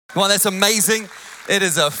Well, that's amazing. It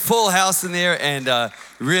is a full house in there and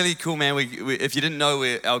really cool, man. If you didn't know,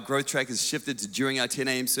 our growth track has shifted to during our 10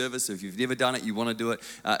 a.m. service. So if you've never done it, you want to do it,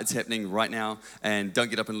 it's happening right now. And don't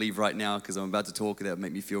get up and leave right now because I'm about to talk. That would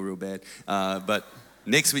make me feel real bad. But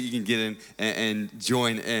next week you can get in and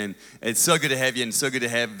join in. It's so good to have you and so good to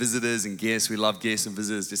have visitors and guests. We love guests and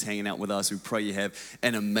visitors just hanging out with us. We pray you have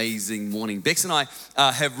an amazing morning. Bex and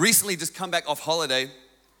I have recently just come back off holiday.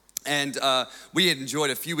 And we had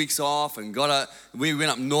enjoyed a few weeks off and we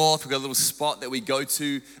went up north. We got a little spot that we go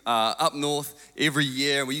to up north every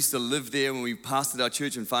year. We used to live there when we pastored our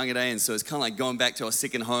church in Whangarei, and so it's kind of like going back to our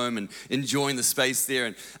second home and enjoying the space there.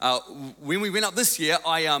 And when we went up this year,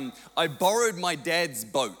 I borrowed my dad's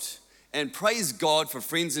boat. And praise God for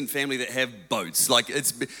friends and family that have boats. Like,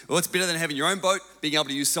 what's better than having your own boat? Being able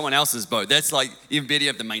to use someone else's boat. That's like, even better, you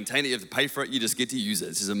have to maintain it, you have to pay for it, you just get to use it.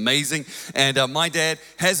 This is amazing. And my dad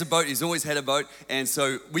has a boat, he's always had a boat. And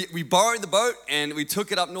so we borrowed the boat and we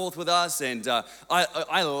took it up north with us. And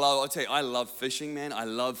I'll tell you, I love fishing, man. I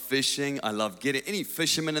love fishing. I love getting, any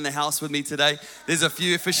fishermen in the house with me today? There's a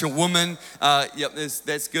few fisherwomen. Yep,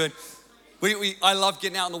 that's good. I love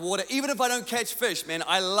getting out in the water, even if I don't catch fish, man.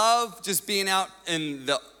 I love just being out in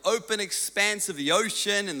the open expanse of the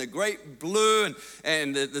ocean and the great blue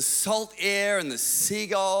and the salt air and the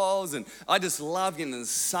seagulls. And I just love getting in the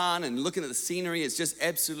sun and looking at the scenery. It's just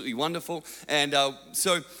absolutely wonderful. And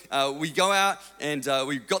so we go out and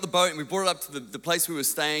we got the boat and we brought it up to the place we were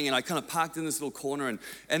staying. And I kind of parked in this little corner. And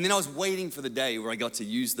then I was waiting for the day where I got to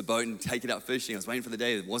use the boat and take it out fishing. I was waiting for the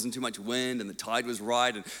day. There wasn't too much wind and the tide was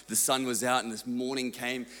right and the sun was out. And this morning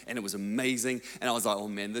came and it was amazing. And I was like, oh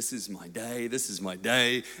man, this is my day. This is my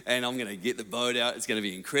day. And I'm gonna get the boat out. It's gonna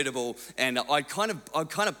be incredible. And I kind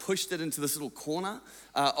of pushed it into this little corner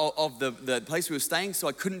of the place we were staying, so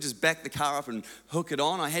I couldn't just back the car up and hook it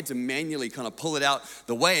on. I had to manually kind of pull it out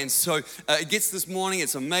the way. And so it gets this morning.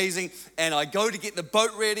 It's amazing. And I go to get the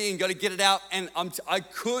boat ready and go to get it out, and I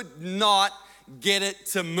could not get it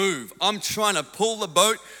to move. I'm trying to pull the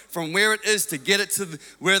boat from where it is to get it to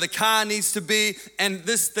where the car needs to be, and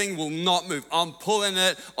this thing will not move. I'm pulling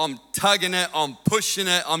it, I'm tugging it, I'm pushing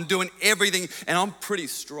it, I'm doing everything, and I'm pretty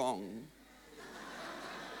strong.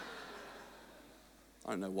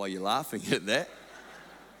 I don't know why you're laughing at that.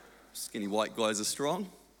 Skinny white guys are strong.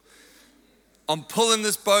 I'm pulling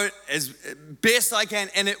this boat as best I can,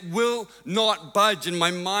 and it will not budge. And my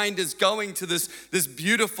mind is going to this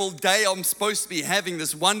beautiful day I'm supposed to be having,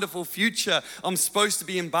 this wonderful future I'm supposed to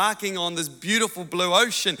be embarking on, this beautiful blue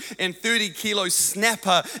ocean, and 30-kilo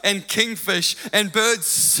snapper, and kingfish, and birds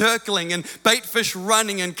circling, and baitfish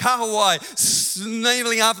running, and kahawai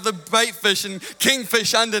sniveling after the baitfish, and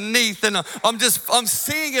kingfish underneath. And I'm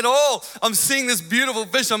seeing it all. I'm seeing this beautiful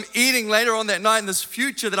fish I'm eating later on that night, and this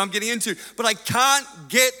future that I'm getting into. But I can't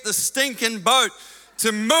get the stinking boat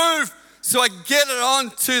to move, so I get it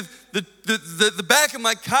onto the back of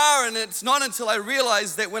my car, and it's not until I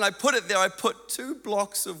realize that when I put it there, I put 2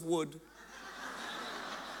 blocks of wood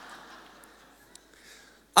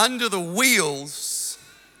under the wheels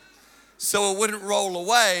so it wouldn't roll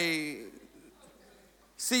away.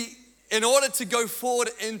 See, in order to go forward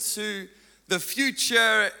into the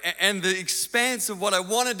future and the expanse of what I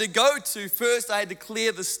wanted to go to, first I had to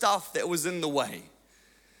clear the stuff that was in the way.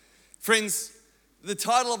 Friends, the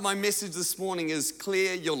title of my message this morning is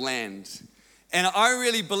Clear Your Land. And I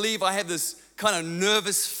really believe I have this kind of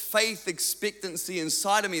nervous faith expectancy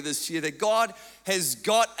inside of me this year that God has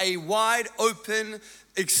got a wide open,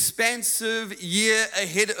 expansive year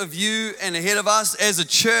ahead of you and ahead of us as a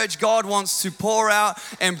church. God wants to pour out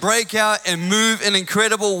and break out and move in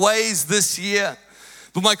incredible ways this year.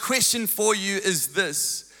 But my question for you is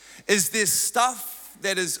this: is there stuff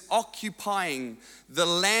that is occupying the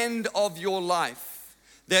land of your life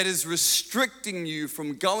that is restricting you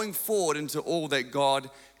from going forward into all that God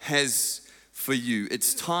has for you?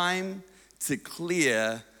 It's time to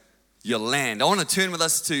clear your land. I want to turn with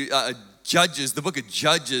us to Judges, the book of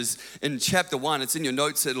Judges in chapter 1. It's in your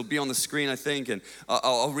notes. It'll be on the screen, I think, and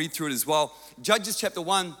I'll read through it as well. Judges chapter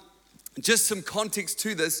 1, just some context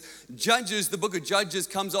to this. Judges, the book of Judges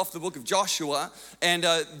comes off the book of Joshua, and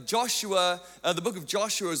the book of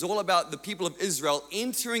Joshua is all about the people of Israel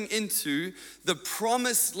entering into the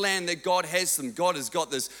promised land that God has them. God has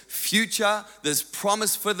got this future, this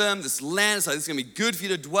promise for them, this land. So it's going to be good for you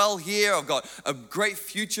to dwell here. I've got a great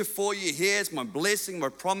future for you here. It's my blessing, my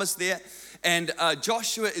promise there. And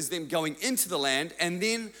Joshua is them going into the land, and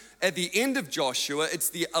then at the end of Joshua, it's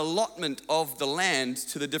the allotment of the land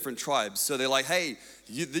to the different tribes. So they're like, hey,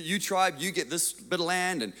 you tribe, you get this bit of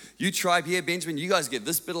land, and you tribe here, Benjamin, you guys get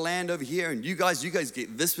this bit of land over here, and you guys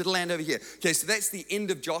get this bit of land over here. Okay, so that's the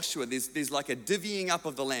end of Joshua. There's like a divvying up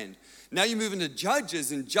of the land. Now you move into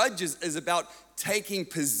Judges, and Judges is about taking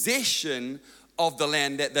possession of the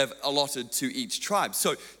land that they've allotted to each tribe.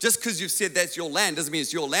 So just because you've said that's your land doesn't mean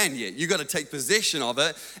it's your land yet. You've got to take possession of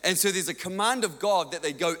it. And so there's a command of God that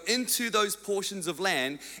they go into those portions of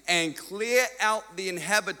land and clear out the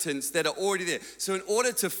inhabitants that are already there. So in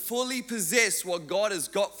order to fully possess what God has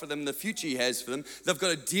got for them, the future He has for them, they've got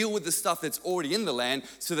to deal with the stuff that's already in the land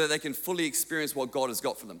so that they can fully experience what God has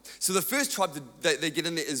got for them. So the first tribe that they get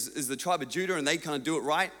in there is the tribe of Judah, and they kind of do it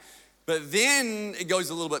right. But then it goes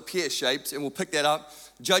a little bit pear-shaped, and we'll pick that up.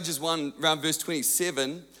 Judges 1, around verse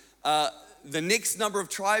 27. The next number of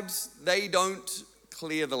tribes, they don't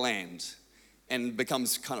clear the land, and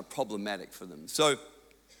becomes kind of problematic for them. So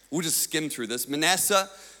we'll just skim through this. Manasseh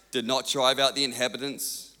did not drive out the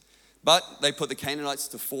inhabitants, but they put the Canaanites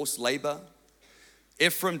to forced labor.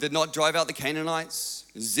 Ephraim did not drive out the Canaanites.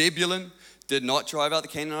 Zebulun did not drive out the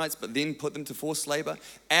Canaanites, but then put them to forced labor.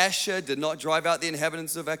 Asher did not drive out the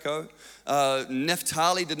inhabitants of Echo.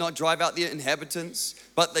 Naphtali did not drive out the inhabitants,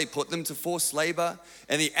 but they put them to forced labor.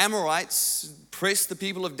 And the Amorites pressed the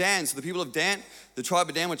people of Dan. So the people of Dan, the tribe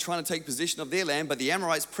of Dan, were trying to take possession of their land, but the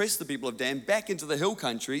Amorites pressed the people of Dan back into the hill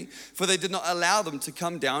country, for they did not allow them to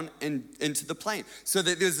come down into the plain. So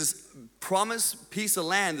that there's this promised piece of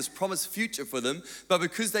land, this promised future for them, but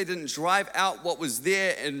because they didn't drive out what was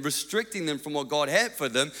there and restricting them from what God had for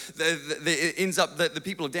them, it ends up that the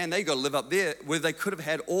people of Dan, they got to live up there where they could have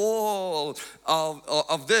had all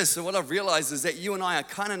of this. So what I've realized is that you and I are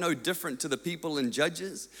kind of no different to the people in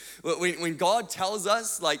Judges. When God tells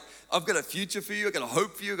us, like, I've got a future for you, I've got a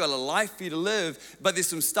hope for you, I've got a life for you to live, but there's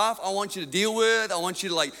some stuff I want you to deal with. I want you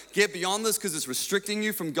to like get beyond this because it's restricting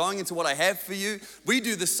you from going into what I have for you. We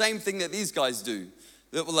do the same thing that these guys do.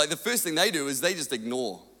 Like the first thing they do is they just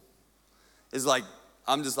ignore. It's like,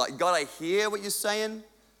 I'm just like, God, I hear what you're saying,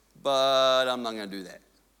 but I'm not going to do that.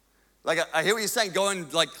 Like, I hear what you're saying, go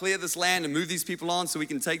and like clear this land and move these people on so we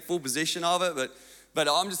can take full possession of it, but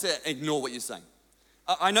I'm just going to ignore what you're saying.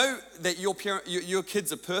 I know that your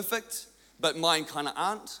kids are perfect, but mine kind of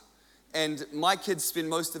aren't. And my kids spend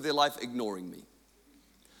most of their life ignoring me.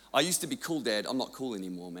 I used to be cool, Dad. I'm not cool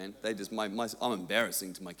anymore, man. I'm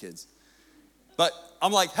embarrassing to my kids. But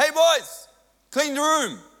I'm like, hey, boys, clean the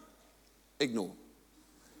room. Ignore.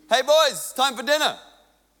 Hey, boys, time for dinner.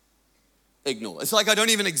 Ignore. It's like I don't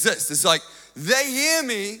even exist. It's like they hear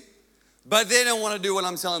me, but they don't want to do what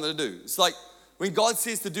I'm telling them to do. It's like when God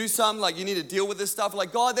says to do something, like you need to deal with this stuff,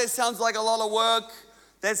 like, God, that sounds like a lot of work.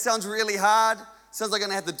 That sounds really hard. Sounds like I'm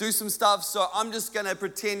going to have to do some stuff, so I'm just going to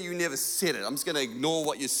pretend you never said it. I'm just going to ignore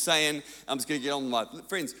what you're saying. I'm just going to get on with my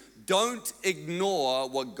friends. Don't ignore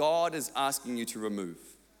what God is asking you to remove.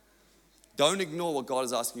 Don't ignore what God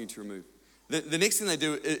is asking you to remove. The next thing they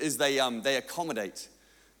do is they accommodate.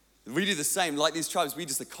 We do the same. Like these tribes, we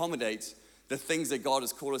just accommodate the things that God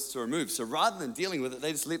has called us to remove. So rather than dealing with it,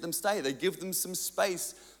 they just let them stay. They give them some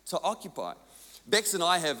space to occupy. Bex and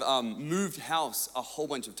I have moved house a whole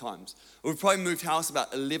bunch of times. We've probably moved house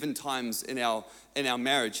about 11 times in our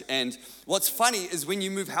marriage. And what's funny is when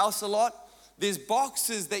you move house a lot, there's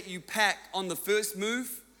boxes that you pack on the first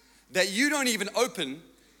move that you don't even open.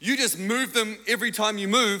 You just move them every time you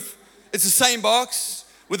move. It's the same box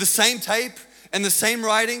with the same tape and the same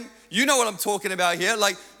writing. You know what I'm talking about here.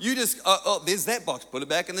 Like you just, there's that box. Put it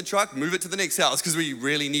back in the truck, move it to the next house because we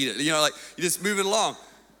really need it. You know, like you just move it along.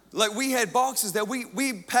 Like we had boxes that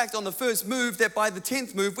we packed on the first move that by the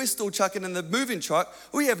 10th move, we're still chucking in the moving truck.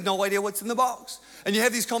 We have no idea what's in the box. And you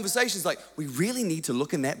have these conversations like, we really need to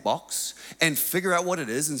look in that box and figure out what it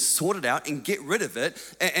is and sort it out and get rid of it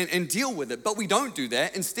and deal with it. But we don't do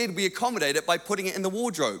that. Instead, we accommodate it by putting it in the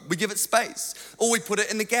wardrobe. We give it space. Or we put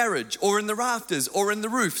it in the garage or in the rafters or in the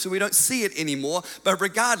roof so we don't see it anymore. But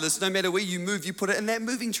regardless, no matter where you move, you put it in that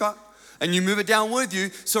moving truck. And you move it down with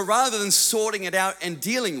you. So rather than sorting it out and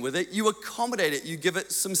dealing with it, you accommodate it. You give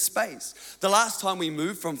it some space. The last time we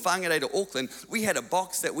moved from Whangarei to Auckland, we had a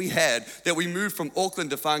box that we moved from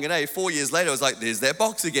Auckland to Whangarei. 4 years later, I was like, there's that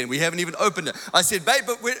box again. We haven't even opened it. I said, babe,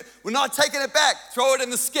 but we're not taking it back. Throw it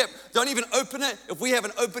in the skip. Don't even open it. If we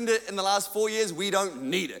haven't opened it in the last 4 years, we don't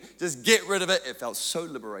need it. Just get rid of it. It felt so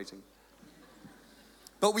liberating.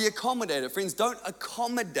 But we accommodate it. Friends, don't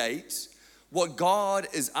accommodate what God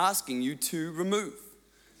is asking you to remove.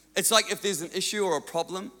 It's like if there's an issue or a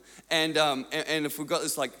problem And if we've got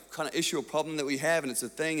this like kind of issue or problem that we have, and it's a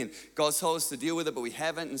thing, and God's told us to deal with it, but we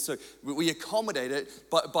haven't, and so we accommodate it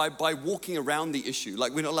by walking around the issue.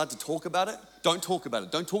 Like, we're not allowed to talk about it. Don't talk about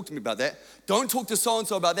it. Don't talk to me about that. Don't talk to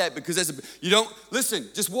so-and-so about that, because you don't, listen,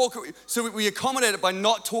 just walk. So we accommodate it by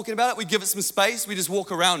not talking about it. We give it some space. We just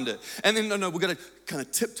walk around it. And then, no, we're going to kind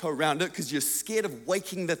of tiptoe around it because you're scared of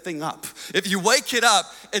waking the thing up. If you wake it up,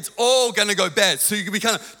 it's all going to go bad. So we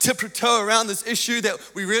kind of tiptoe around this issue that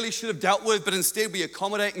we really should have dealt with, but instead we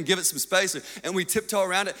accommodate and give it some space, and we tiptoe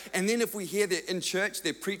around it. And then if we hear that in church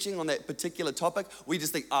they're preaching on that particular topic, we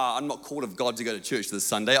just think, I'm not called of God to go to church this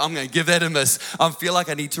Sunday. I'm going to give that a miss. I feel like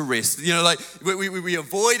I need to rest. You know, like we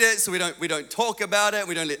avoid it, so we don't talk about it.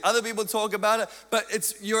 We don't let other people talk about it.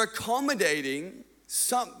 But you're accommodating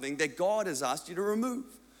something that God has asked you to remove.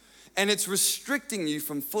 And it's restricting you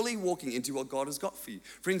from fully walking into what God has got for you.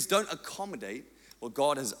 Friends, don't accommodate what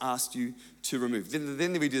God has asked you to remove.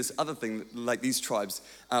 Then we do this other thing, like these tribes.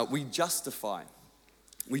 We justify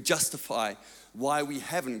why we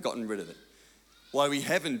haven't gotten rid of it, why we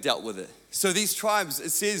haven't dealt with it. So these tribes,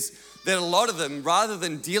 it says that a lot of them, rather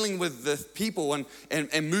than dealing with the people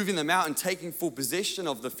and moving them out and taking full possession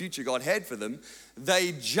of the future God had for them,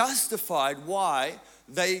 they justified why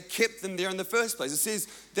they kept them there in the first place. It says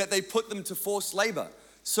that they put them to forced labor.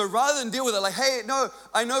 So rather than deal with it, like, hey, no,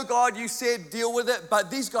 I know God, you said deal with it,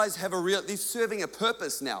 but these guys have they're serving a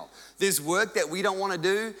purpose now. There's work that we don't want to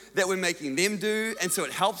do that we're making them do, and so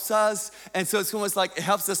it helps us, and so it's almost like it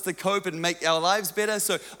helps us to cope and make our lives better.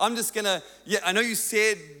 So I'm just gonna, I know you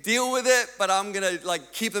said deal with it, but I'm gonna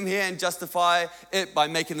like keep them here and justify it by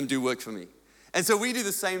making them do work for me. And so we do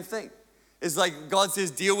the same thing. It's like God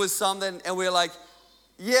says deal with something, and we're like,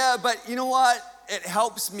 yeah, but you know what? It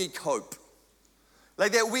helps me cope.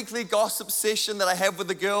 Like that weekly gossip session that I have with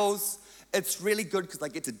the girls, it's really good because I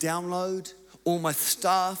get to download all my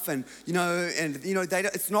stuff, and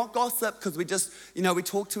it's not gossip because we just, we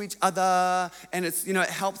talk to each other, and it's, it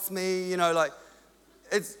helps me,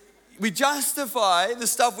 we justify the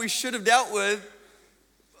stuff we should have dealt with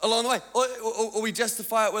along the way, or we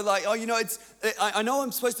justify it with like, I know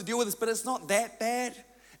I'm supposed to deal with this, but it's not that bad.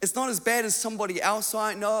 It's not as bad as somebody else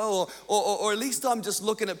I know, or at least I'm just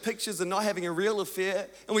looking at pictures and not having a real affair.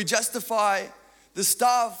 And we justify the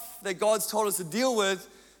stuff that God's told us to deal with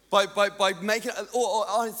by making it,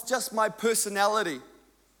 or it's just my personality.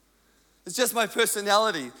 It's just my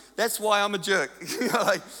personality. That's why I'm a jerk.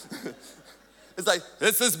 It's like,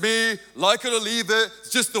 this is me, like it or leave it. It's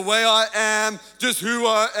just the way I am, just who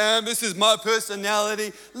I am. This is my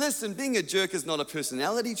personality. Listen, being a jerk is not a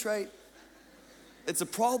personality trait. It's a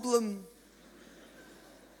problem.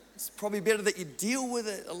 It's probably better that you deal with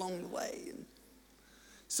it along the way. And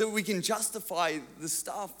so we can justify the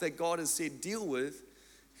stuff that God has said deal with,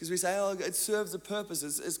 because we say, it serves a purpose.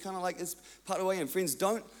 It's kind of like it's part of the way. And friends,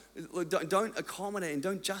 don't accommodate and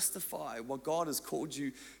don't justify what God has called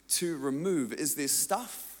you to remove. Is there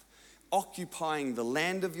stuff occupying the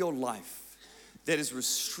land of your life that is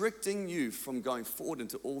restricting you from going forward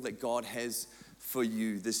into all that God has for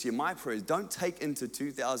you this year? My prayer is don't take into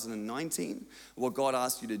 2019 what God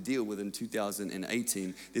asked you to deal with in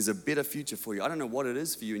 2018. There's a better future for you. I don't know what it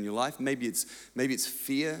is for you in your life. Maybe it's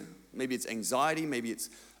fear, maybe it's anxiety, maybe it's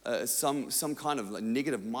some kind of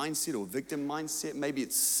negative mindset or victim mindset. Maybe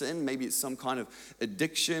it's sin, maybe it's some kind of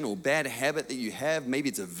addiction or bad habit that you have. Maybe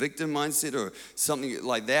it's a victim mindset or something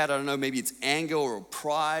like that. I don't know, maybe it's anger or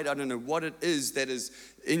pride. I don't know what it is that is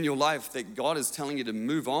in your life that God is telling you to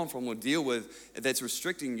move on from or deal with that's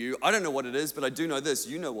restricting you. I don't know what it is, but I do know this.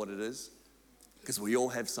 You know what it is, because we all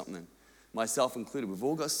have something, myself included. We've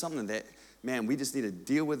all got something that, man, we just need to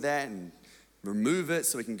deal with that and remove it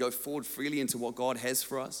so we can go forward freely into what God has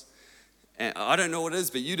for us. And I don't know what it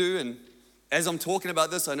is, but you do. And as I'm talking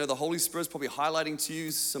about this, I know the Holy Spirit's probably highlighting to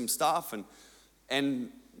you some stuff.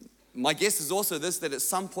 And my guess is also this, that at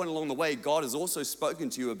some point along the way, God has also spoken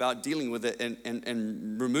to you about dealing with it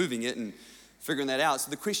and removing it and figuring that out.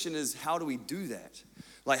 So the question is, how do we do that?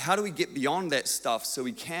 Like, how do we get beyond that stuff so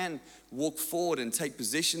we can walk forward and take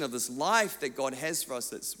possession of this life that God has for us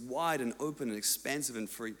that's wide and open and expansive and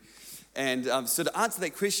free? And so to answer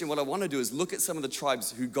that question, what I want to do is look at some of the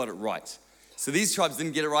tribes who got it right. So these tribes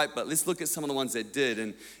didn't get it right, but let's look at some of the ones that did.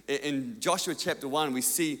 And in Joshua chapter 1, we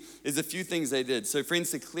see there's a few things they did. So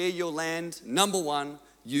friends, to clear your land, number one,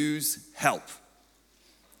 use help.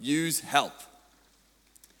 Use help.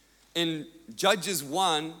 In Judges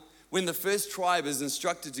 1, when the first tribe is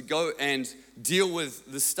instructed to go and deal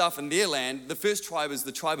with the stuff in their land, the first tribe is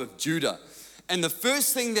the tribe of Judah. And the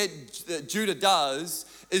first thing that Judah does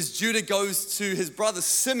is Judah goes to his brother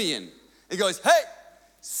Simeon. He goes, hey,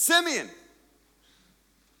 Simeon,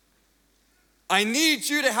 I need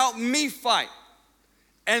you to help me fight.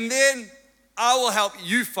 And then I will help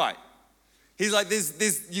you fight. He's like,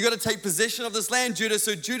 you got to take possession of this land, Judah.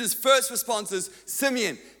 So Judah's first response is,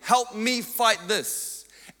 Simeon, help me fight this.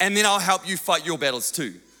 And then I'll help you fight your battles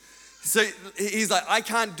too. So he's like, I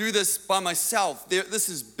can't do this by myself. This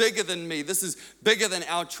is bigger than me. This is bigger than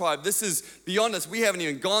our tribe. This is beyond us. We haven't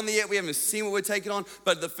even gone there yet. We haven't seen what we're taking on.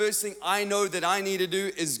 But the first thing I know that I need to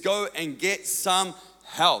do is go and get some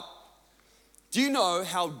help. Do you know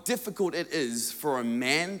how difficult it is for a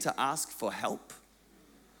man to ask for help?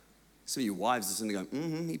 Some of you wives are sitting there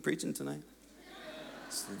going, he preaching tonight.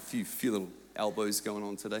 Just a few little elbows going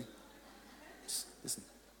on today. Just listen.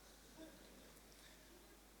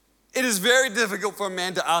 It is very difficult for a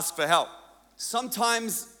man to ask for help.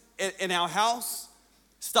 Sometimes in our house,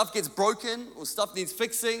 stuff gets broken or stuff needs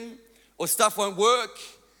fixing or stuff won't work.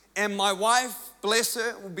 And my wife, bless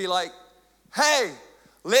her, will be like, hey,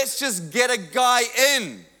 let's just get a guy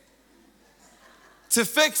in to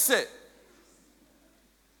fix it.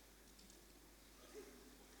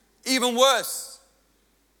 Even worse,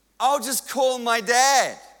 I'll just call my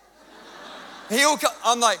dad. He'll come.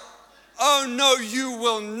 I'm like, oh no, you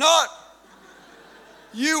will not.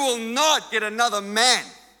 You will not get another man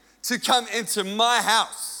to come into my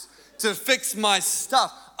house to fix my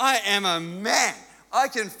stuff. I am a man. I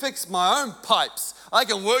can fix my own pipes. I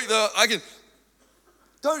can work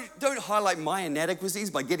Don't highlight my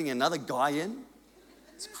inadequacies by getting another guy in.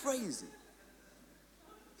 It's crazy.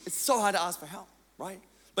 It's so hard to ask for help, right?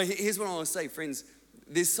 But here's what I want to say, friends.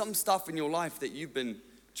 There's some stuff in your life that you've been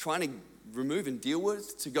trying to remove and deal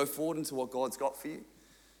with to go forward into what God's got for you.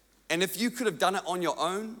 And if you could have done it on your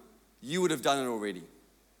own, you would have done it already.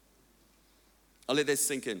 I'll let that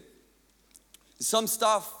sink in. Some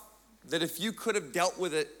stuff that if you could have dealt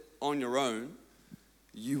with it on your own,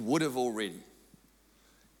 you would have already.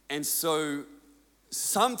 And so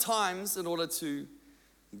sometimes in order to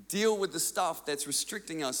deal with the stuff that's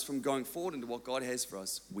restricting us from going forward into what God has for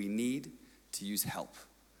us, we need to use help.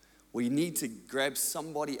 We need to grab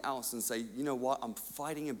somebody else and say, you know what, I'm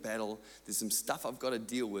fighting a battle. There's some stuff I've got to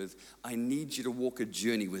deal with. I need you to walk a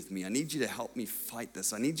journey with me. I need you to help me fight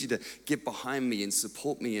this. I need you to get behind me and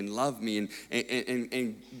support me and love me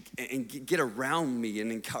and get around me and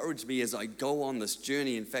encourage me as I go on this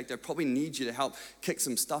journey. In fact, I probably need you to help kick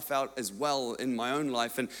some stuff out as well in my own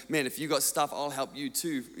life. And man, if you got stuff, I'll help you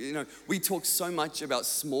too. You know, we talk so much about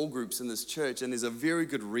small groups in this church, and there's a very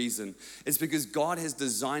good reason. It's because God has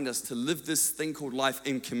designed us to live this thing called life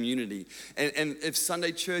in community. And if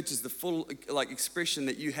Sunday church is the full expression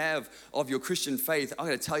that you have of your Christian faith, I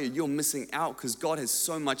got to tell you, you're missing out because God has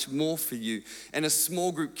so much more for you. And a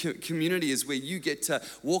small group community is where you get to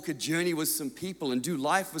walk a journey with some people and do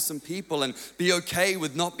life with some people and be okay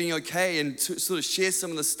with not being okay and to sort of share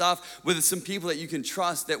some of the stuff with some people that you can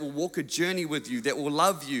trust that will walk a journey with you, that will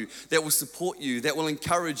love you, that will support you, that will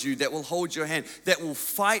encourage you, that will hold your hand, that will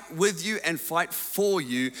fight with you and fight for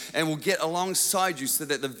you and will get alongside you so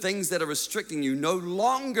that the things that are restricting you no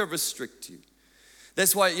longer restrict you.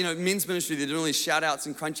 That's why, men's ministry, they're doing all these shout outs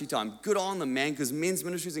and crunchy time. Good on them, man, because men's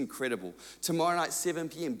ministry is incredible. Tomorrow night, 7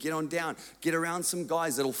 p.m., get on down. Get around some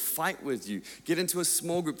guys that'll fight with you. Get into a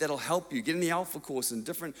small group that'll help you. Get in the Alpha course and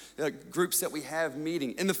different groups that we have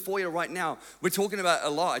meeting. In the foyer right now, we're talking about a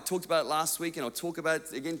lot. I talked about it last week, and I'll talk about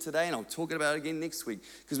it again today, and I'll talk about it again next week,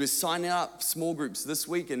 because we're signing up small groups this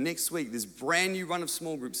week and next week. There's brand new run of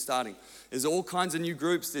small groups starting. There's all kinds of new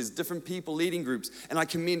groups. There's different people leading groups. And I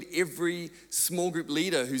commend every small group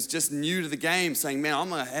leader who's just new to the game saying, man, I'm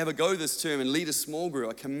going to have a go this term and lead a small group.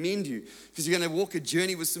 I commend you because you're going to walk a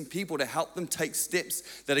journey with some people to help them take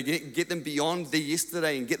steps that are going to get them beyond their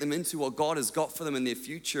yesterday and get them into what God has got for them in their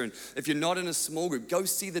future. And if you're not in a small group, go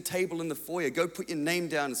see the table in the foyer. Go put your name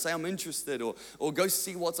down and say, I'm interested, or go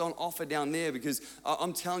see what's on offer down there, because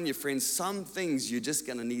I'm telling you, friends, some things you're just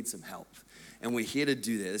going to need some help. And we're here to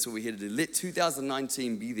do that. That's what we're here to do. Let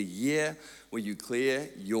 2019 be the year where you clear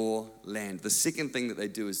your land. The second thing that they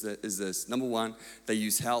do is this. Number one, they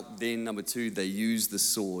use help. Then number two, they use the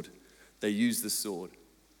sword. They use the sword.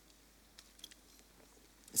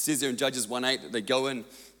 It says there in Judges 1:8 that they go in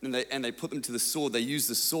and they put them to the sword. They use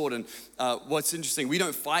the sword. And what's interesting, we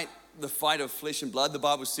don't fight the fight of flesh and blood. The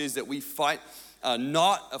Bible says that we fight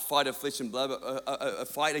not a fight of flesh and blood, but a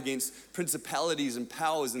fight against principalities and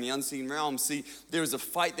powers in the unseen realm. See, there is a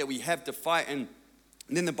fight that we have to fight, and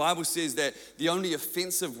And then the Bible says that the only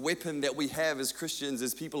offensive weapon that we have as Christians,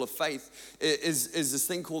 as people of faith, is this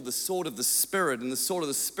thing called the sword of the Spirit. And the sword of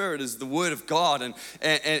the Spirit is the Word of God.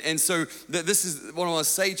 And so this is what I want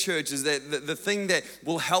to say, church, is that the thing that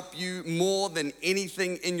will help you more than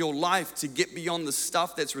anything in your life to get beyond the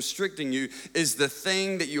stuff that's restricting you is the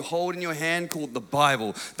thing that you hold in your hand called the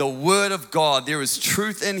Bible, the Word of God. There is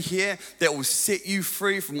truth in here that will set you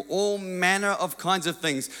free from all manner of kinds of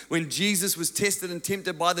things. When Jesus was tested and tempted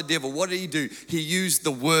by the devil, what did he do? He used the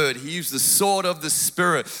Word. He used the sword of the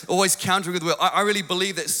Spirit, always countering with the Word. I really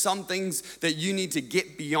believe that some things that you need to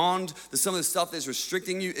get beyond, some of the stuff that's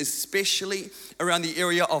restricting you, especially around the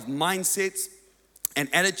area of mindsets and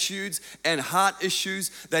attitudes and heart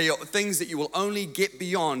issues, they are things that you will only get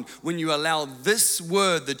beyond when you allow this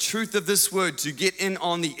word, the truth of this word, to get in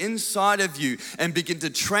on the inside of you and begin to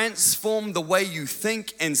transform the way you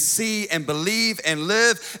think and see and believe and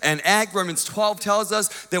live and act. Romans 12 tells us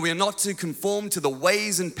that we are not to conform to the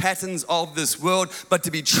ways and patterns of this world, but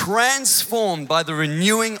to be transformed by the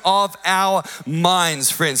renewing of our minds,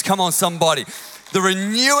 friends. Come on, somebody. The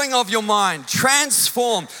renewing of your mind,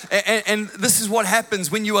 transform. And this is what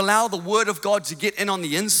happens when you allow the Word of God to get in on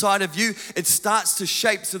the inside of you. It starts to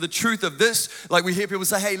shape. So the truth of this, like we hear people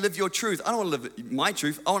say, hey, live your truth. I don't want to live my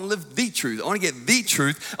truth. I want to live the truth. I want to get the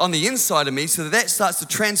truth on the inside of me so that starts to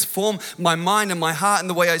transform my mind and my heart and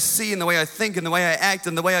the way I see and the way I think and the way I act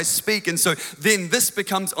and the way I speak. And so then this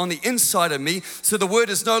becomes on the inside of me. So the Word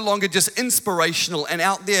is no longer just inspirational and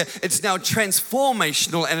out there. It's now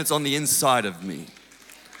transformational and it's on the inside of me.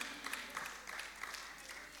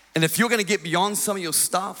 And if you're going to get beyond some of your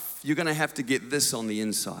stuff, you're going to have to get this on the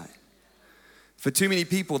inside. For too many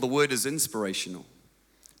people, the word is inspirational,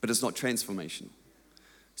 but it's not transformational.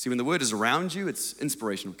 See, when the word is around you, it's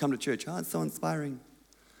inspirational. Come to church, oh, it's so inspiring.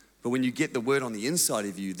 But when you get the word on the inside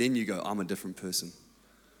of you, then you go, I'm a different person.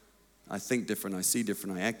 I think different, I see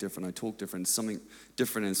different, I act different, I talk different, something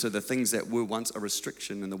different. And so the things that were once a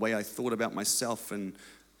restriction and the way I thought about myself, and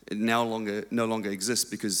it no longer exists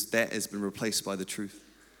because that has been replaced by the truth.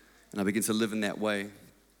 And I begin to live in that way.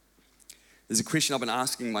 There's a question I've been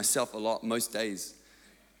asking myself a lot most days.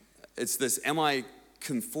 It's this: am I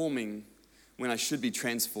conforming when I should be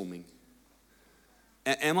transforming?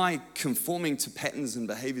 Am I conforming to patterns and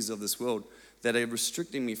behaviors of this world that are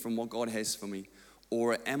restricting me from what God has for me?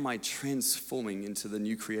 Or am I transforming into the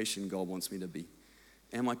new creation God wants me to be?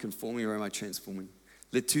 Am I conforming or am I transforming?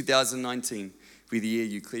 Let 2019 be the year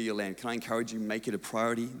you clear your land. Can I encourage you, make it a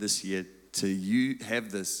priority this year to you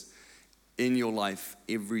have this in your life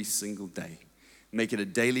every single day. Make it a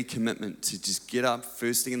daily commitment to just get up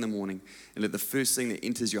first thing in the morning and let the first thing that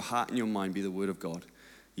enters your heart and your mind be the Word of God.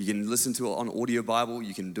 You can listen to it on audio Bible,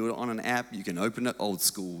 you can do it on an app, you can open it old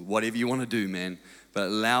school, whatever you want to do, man. But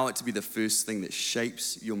allow it to be the first thing that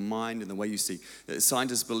shapes your mind and the way you see.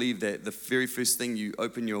 Scientists believe that the very first thing you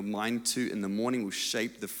open your mind to in the morning will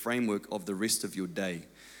shape the framework of the rest of your day.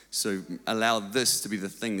 So allow this to be the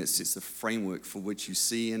thing that sets the framework for which you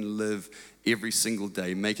see and live every single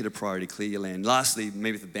day. Make it a priority, clear your land. Lastly,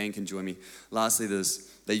 maybe if the band can join me. Lastly,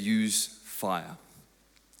 they use fire.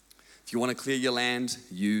 If you want to clear your land,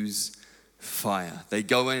 use fire. They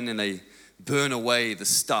go in and they burn away the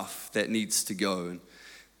stuff that needs to go. And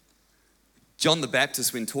John the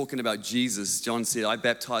Baptist, when talking about Jesus, John said, I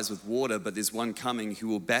baptize with water, but there's one coming who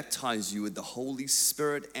will baptize you with the Holy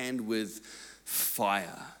Spirit and with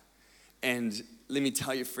fire. And let me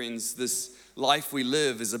tell you, friends, this life we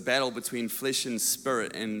live is a battle between flesh and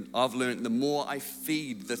spirit. And I've learned the more I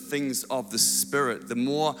feed the things of the Spirit, the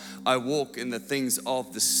more I walk in the things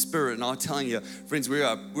of the Spirit. And I'm telling you, friends, we're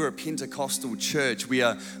a Pentecostal church. We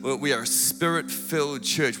are a Spirit-filled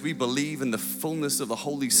church. We believe in the fullness of the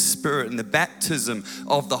Holy Spirit and the baptism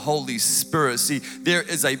of the Holy Spirit. See, there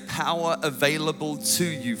is a power available to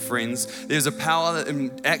you, friends. There's a power that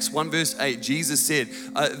in Acts 1 verse 8, Jesus said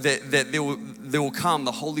that there will come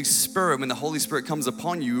the Holy Spirit. When the Holy Spirit comes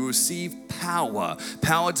upon you, you will receive power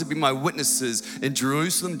to be my witnesses in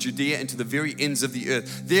Jerusalem, Judea, and to the very ends of the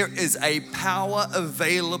earth. There is a power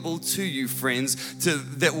available to you, friends,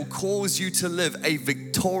 that will cause you to live a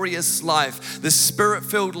victorious life. The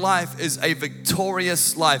Spirit-filled life is a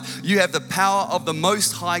victorious life. You have the power of the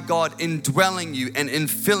Most High God indwelling you and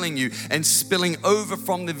infilling you and spilling over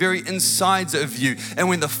from the very insides of you. And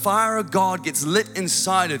when the fire of God gets lit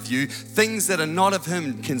inside of you, things that are not of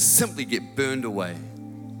Him can simply get burned away.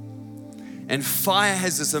 And fire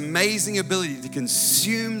has this amazing ability to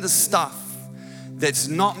consume the stuff that's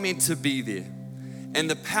not meant to be there. And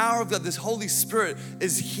the power of God, this Holy Spirit,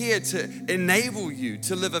 is here to enable you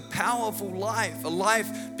to live a powerful life, a life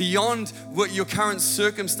beyond what your current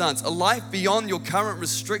circumstance, a life beyond your current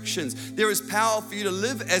restrictions. There is power for you to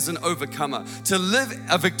live as an overcomer, to live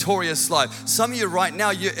a victorious life. Some of you right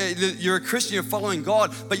now, you're a Christian, you're following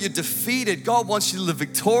God, but you're defeated. God wants you to live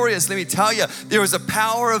victorious. Let me tell you, there is a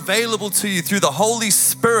power available to you through the Holy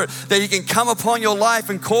Spirit that He can come upon your life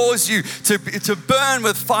and cause you to burn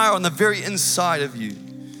with fire on the very inside of you.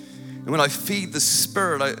 And when I feed the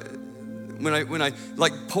Spirit, when I,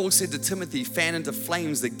 like Paul said to Timothy, fan into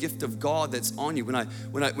flames the gift of God that's on you. When I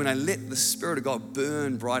let the Spirit of God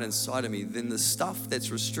burn bright inside of me, then the stuff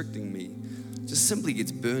that's restricting me just simply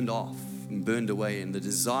gets burned off and burned away, and the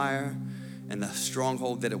desire and the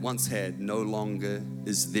stronghold that it once had no longer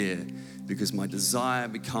is there, because my desire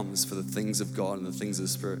becomes for the things of God and the things of the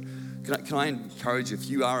Spirit. Can I encourage you,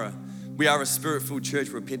 we are a Spirit-filled church,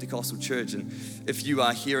 we're a Pentecostal church, and if you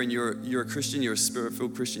are here and you're a Christian, you're a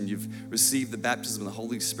Spirit-filled Christian, you've received the baptism of the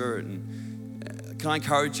Holy Spirit, and can I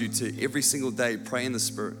encourage you to every single day pray in the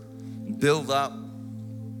Spirit, build up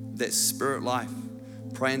that Spirit life,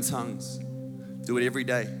 pray in tongues, do it every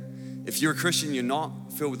day. If you're a Christian, you're not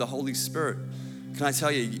filled with the Holy Spirit, can I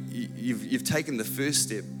tell you, you've taken the first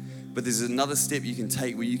step, but there's another step you can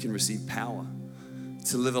take where you can receive power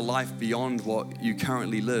to live a life beyond what you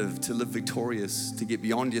currently live, to live victorious, to get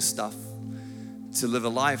beyond your stuff, to live a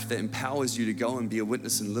life that empowers you to go and be a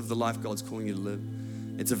witness and live the life God's calling you to live.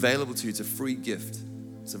 It's available to you. It's a free gift.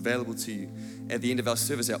 It's available to you. At the end of our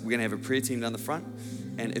service, we're going to have a prayer team down the front.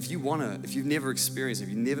 And if you've never experienced, if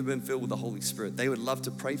you've never been filled with the Holy Spirit, they would love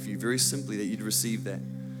to pray for you very simply that you'd receive that.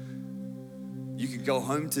 You could go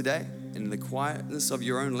home today and in the quietness of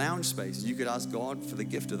your own lounge space, you could ask God for the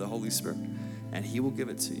gift of the Holy Spirit, and He will give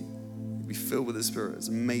it to you. You'll be filled with the Spirit. It's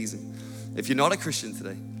amazing. If you're not a Christian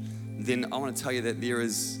today, then I want to tell you that there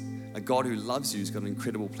is a God who loves you, who's got an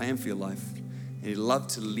incredible plan for your life, and He'd love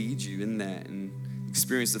to lead you in that and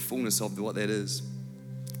experience the fullness of what that is.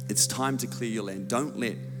 It's time to clear your land. Don't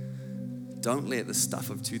let the stuff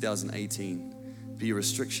of 2018 be a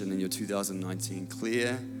restriction in your 2019.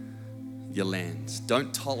 Clear your land.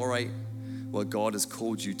 Don't tolerate what God has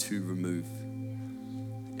called you to remove.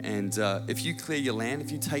 And if you clear your land,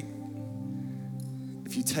 if you take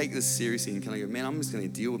this seriously and kind of go, man, I'm just going to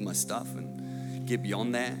deal with my stuff and get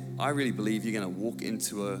beyond that, I really believe you're going to walk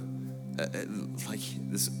into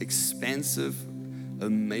this expansive,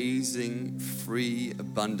 amazing, free,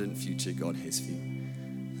 abundant future God has for you.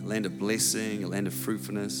 A land of blessing, a land of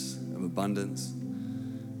fruitfulness, of abundance.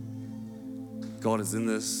 God is in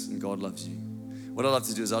this, and God loves you. What I'd love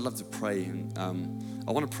to do is I'd love to pray, and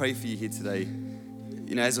I want to pray for you here today.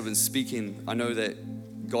 You know, as I've been speaking, I know that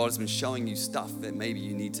God has been showing you stuff that maybe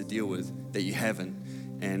you need to deal with that you haven't,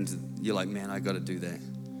 and you're like, man, I got to do that.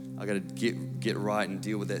 I got to get right and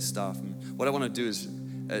deal with that stuff. And what I want to do is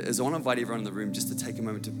I want to invite everyone in the room just to take a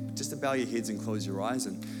moment to bow your heads and close your eyes.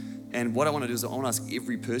 And what I want to do is I want to ask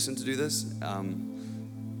every person to do this,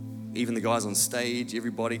 even the guys on stage,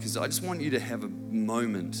 everybody, because I just want you to have a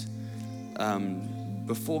moment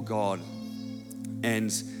before God.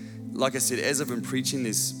 And like I said, as I've been preaching,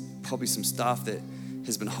 there's probably some stuff that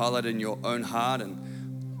has been highlighted in your own heart, and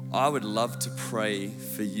I would love to pray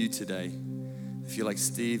for you today. If you're like,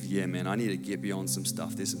 Steve, yeah, man, I need to get beyond some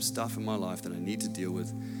stuff. There's some stuff in my life that I need to deal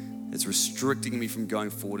with. It's restricting me from going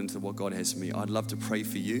forward into what God has for me. I'd love to pray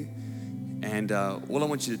for you. And all I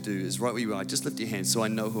want you to do is right where you are, just lift your hand so I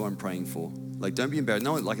know who I'm praying for. Like, don't be embarrassed.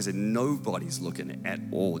 No, like I said, nobody's looking at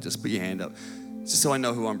all. Just put your hand up, just so I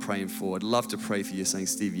know who I'm praying for. I'd love to pray for you, saying,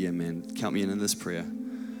 Steve, yeah, man, count me in this prayer.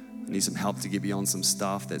 I need some help to get beyond some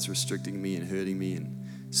stuff that's restricting me and hurting me and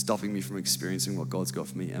stopping me from experiencing what God's got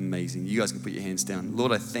for me. Amazing. You guys can put your hands down.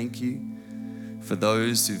 Lord, I thank you for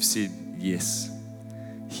those who've said, yes,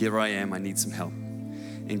 here I am, I need some help.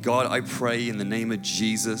 And God, I pray in the name of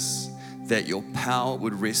Jesus that your power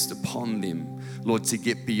would rest upon them, Lord, to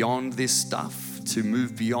get beyond their stuff, to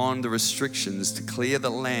move beyond the restrictions, to clear the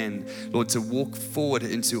land, Lord, to walk forward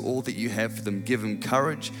into all that you have for them. Give them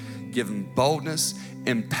courage, give them boldness,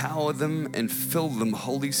 empower them and fill them,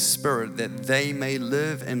 Holy Spirit, that they may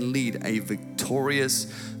live and lead a victorious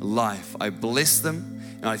life. I bless them.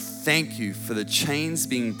 And I thank you for the chains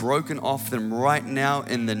being broken off them right now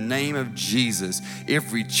in the name of Jesus.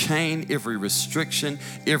 Every chain, every restriction,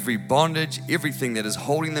 every bondage, everything that is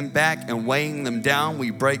holding them back and weighing them down,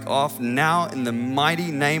 we break off now in the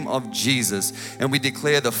mighty name of Jesus. And we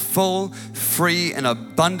declare the full, free, and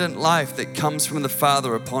abundant life that comes from the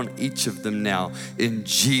Father upon each of them now. In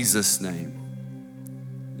Jesus' name.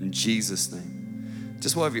 In Jesus' name.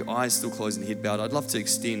 Just while your eyes still closed and head bowed, I'd love to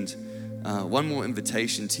extend one more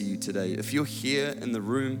invitation to you today. If you're here in the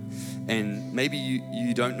room and maybe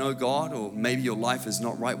you don't know God, or maybe your life is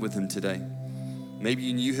not right with Him today. Maybe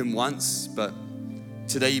you knew Him once, but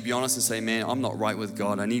today you be honest and say, man, I'm not right with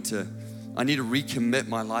God. I need to recommit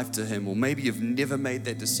my life to Him. Or maybe you've never made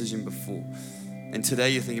that decision before. And today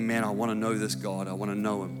you're thinking, man, I want to know this God. I want to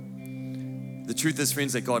know Him. The truth is,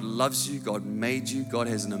 friends, that God loves you. God made you. God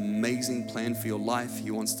has an amazing plan for your life.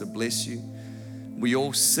 He wants to bless you. We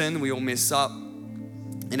all sin. We all mess up.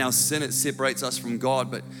 In our sin, it separates us from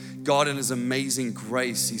God. But God, in His amazing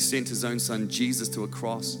grace, He sent His own Son, Jesus, to a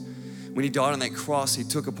cross. When He died on that cross, He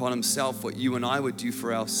took upon Himself what you and I would do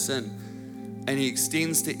for our sin. And He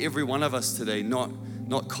extends to every one of us today, not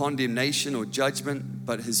condemnation or judgment,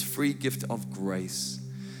 but His free gift of grace.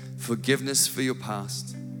 Forgiveness for your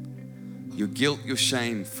past, your guilt, your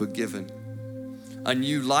shame, forgiven. A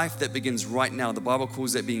new life that begins right now. The Bible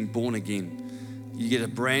calls that being born again. You get a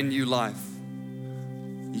brand new life.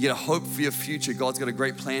 You get a hope for your future. God's got a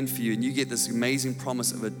great plan for you, and you get this amazing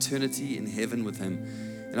promise of eternity in heaven with Him.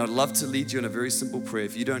 And I'd love to lead you in a very simple prayer.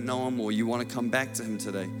 If you don't know Him or you want to come back to Him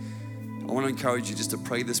today, I want to encourage you just to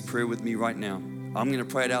pray this prayer with me right now. I'm going to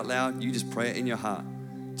pray it out loud. You just pray it in your heart.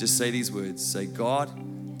 Just say these words. Say, God,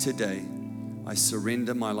 today I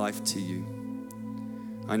surrender my life to you.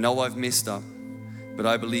 I know I've messed up, but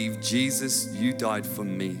I believe, Jesus, you died for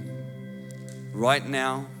me. Right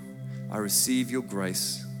now, I receive your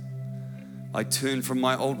grace. I turn from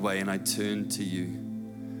my old way and I turn to you.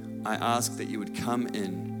 I ask that you would come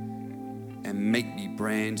in and make me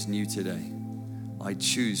brand new today. I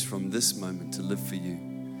choose from this moment to live for you.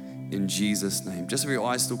 In Jesus' name. Just with your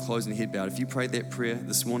eyes still closed and head bowed, if you prayed that prayer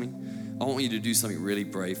this morning, I want you to do something really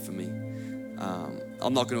brave for me.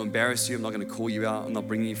 I'm not going to embarrass you. I'm not going to call you out. I'm not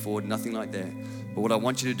bringing you forward, nothing like that. But what I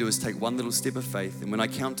want you to do is take one little step of faith. And when I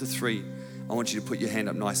count to 3, I want you to put your hand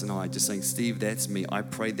up nice and high, just saying, Steve, that's me. I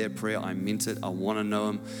prayed that prayer. I meant it. I want to know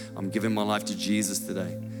Him. I'm giving my life to Jesus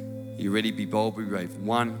today. You ready? Be bold, be brave.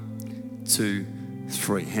 1, 2,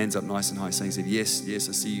 3. Hands up nice and high, saying, yes, yes,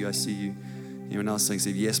 I see you, I see you. Anyone else saying,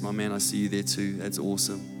 yes, my man, I see you there too. That's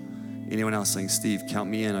awesome. Anyone else saying, Steve, count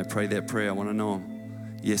me in. I prayed that prayer. I want to know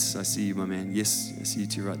Him. Yes, I see you, my man. Yes, I see you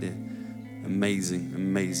too right there. Amazing,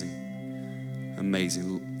 amazing.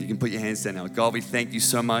 Amazing. You can put your hands down now. God, we thank you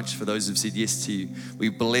so much for those who've said yes to you. We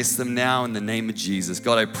bless them now in the name of Jesus.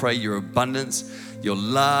 God, I pray your abundance, your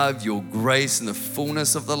love, your grace, and the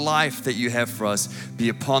fullness of the life that you have for us be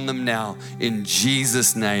upon them now. In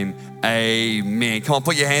Jesus' name, amen. Come on,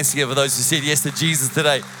 put your hands together for those who said yes to Jesus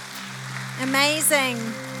today. Amazing.